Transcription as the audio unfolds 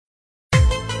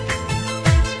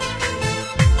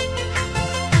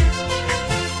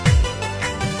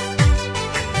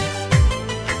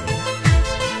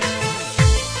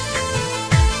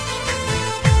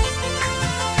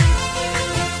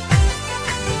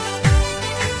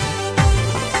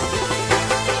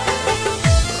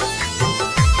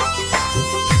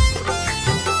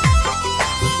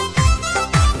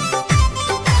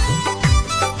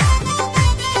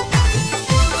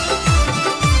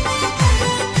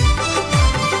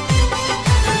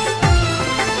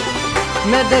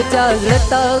नदच्या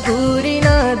झळता गुरी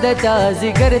नदच्या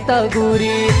जिगरता गुरी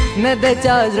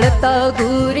नदच्या झळता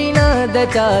गुरी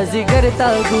नदच्या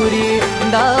जिगरता गुरी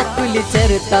दाखुली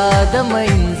चरता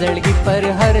दमैन जळगी पर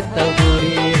हरता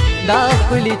गुरी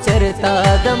दाखुली चरता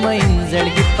दमैन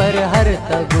जळगी पर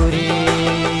हरता गुरी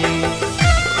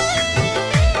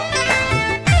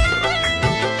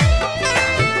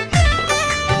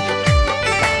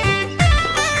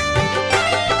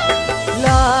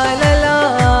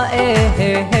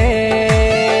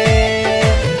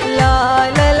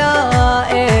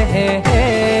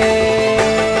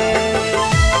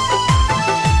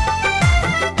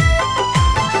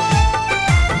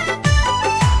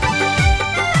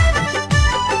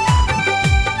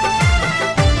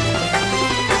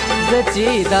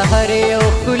जची दहरे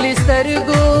ओकुली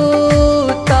सरगू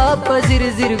ताप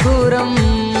जिर गुरम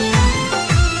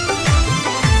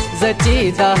जची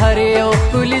दहरे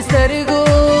ओकुली सरगू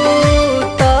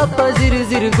ताप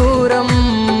जिर गुरम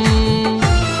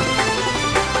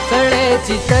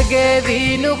सळेची तगे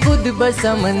वीनु खुद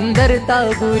बसमंदर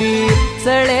तागुरी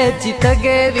सळेची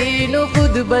तगे वीनु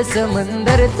खुद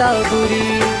बसमंदर तागुरी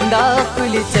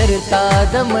दाखुली चरता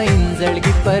दमैन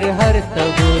जळगी पर हरता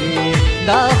गुरी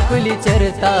दाखुली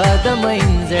चरता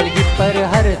दमैन जळगी पर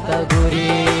हरता गुरी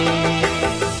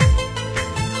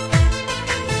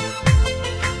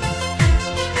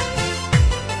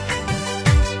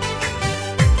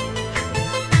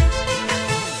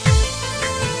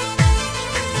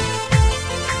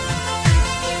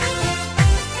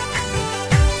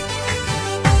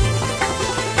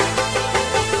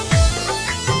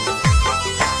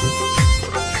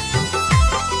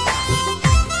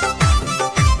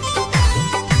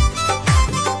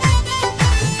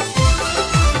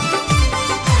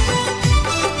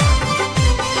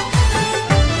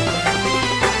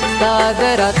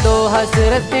सागरा तो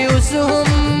हसरती उसहुम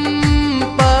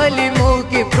पाली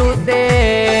मुकी प्रुते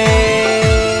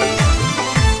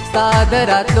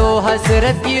सागरा तो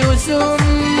हसरती उसहुम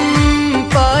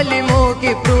पाली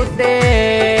मुकी प्रुते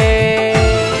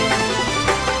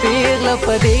पीगल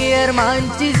पदेर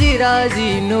मांची जिराजी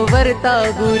नु वरता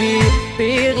गुरी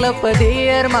पीगल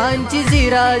पदेर मांची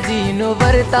जिराजी नु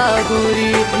वरता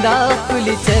गुरी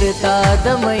दाखुली चरता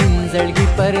दमैन जळगी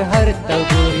पर हरता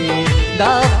गुरी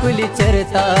दाखुली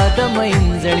चरता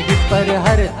दमैन जळगी पर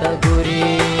हरता गुरी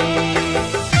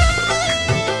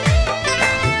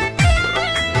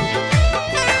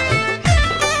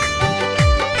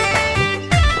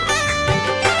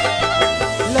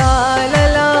ला ला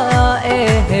ला ए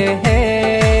हे हे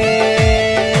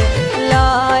ला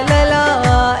ला ला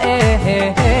ए हे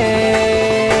हे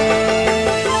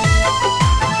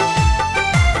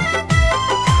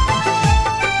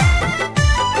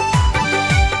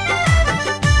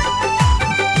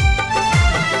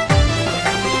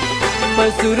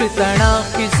पसूर सणा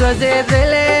की सजे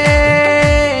दिले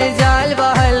जाल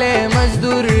बहले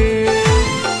मजदूर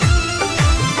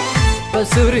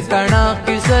पसूर सणा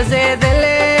की सजे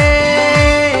दिले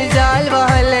जाल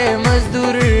बहले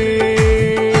मजदूर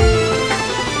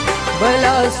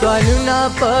भला स्वालुना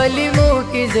पाली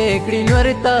मोकी जेकडी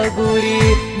नरता गुरी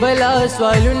भला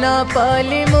स्वालुना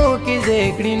पाली मोकी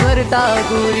जेकडी नरता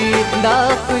गुरी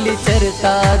दाखुली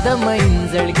चरता दमैन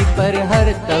जळगी पर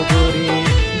हरता गुरी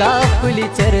दाखुली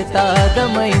चरता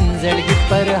दमैन जळगी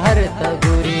पर हरता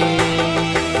गुरी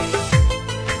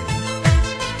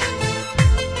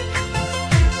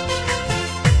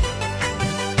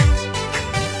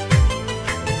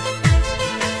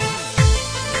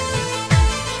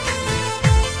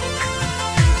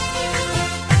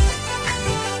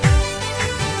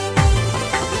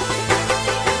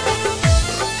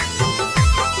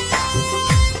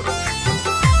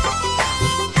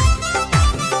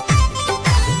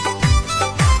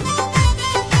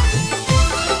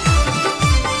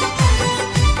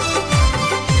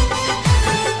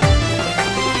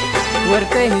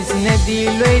ورته هیڅ ندی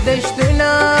لوی دشتونه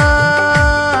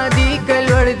دی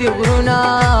کلوړ دی غرونه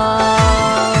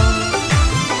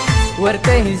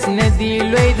ورته هیڅ ندی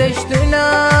لوی دشتونه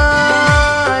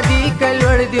دی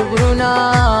کلوړ دی غرونه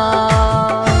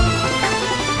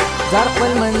زار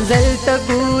خپل منزل ته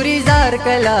ګوري زار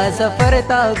کلا سفر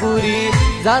تا ګوري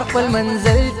زار خپل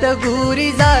منزل ته ګوري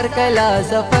زار کلا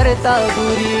سفر تا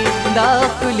ګوري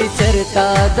داخلي چرتا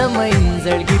دمین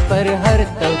زړګي پر هر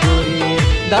تا ګوري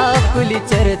داخلي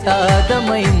چرتا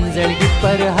دمین زړګي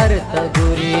پر هر تا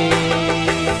ګوري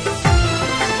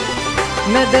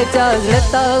ند چا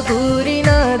زړتا ګوري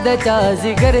نه د چا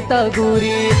زیګر تا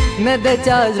ګوري نه د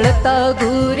چا زړه تا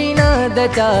ګوري نه د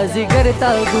چا زیګر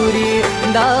تا ګوري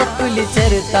دا خپل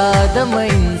چرتا د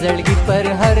منځړګي پر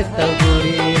هر تا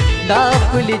ګوري دا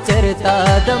خپل چرتا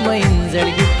د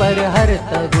منځړګي پر هر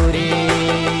تا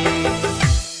ګوري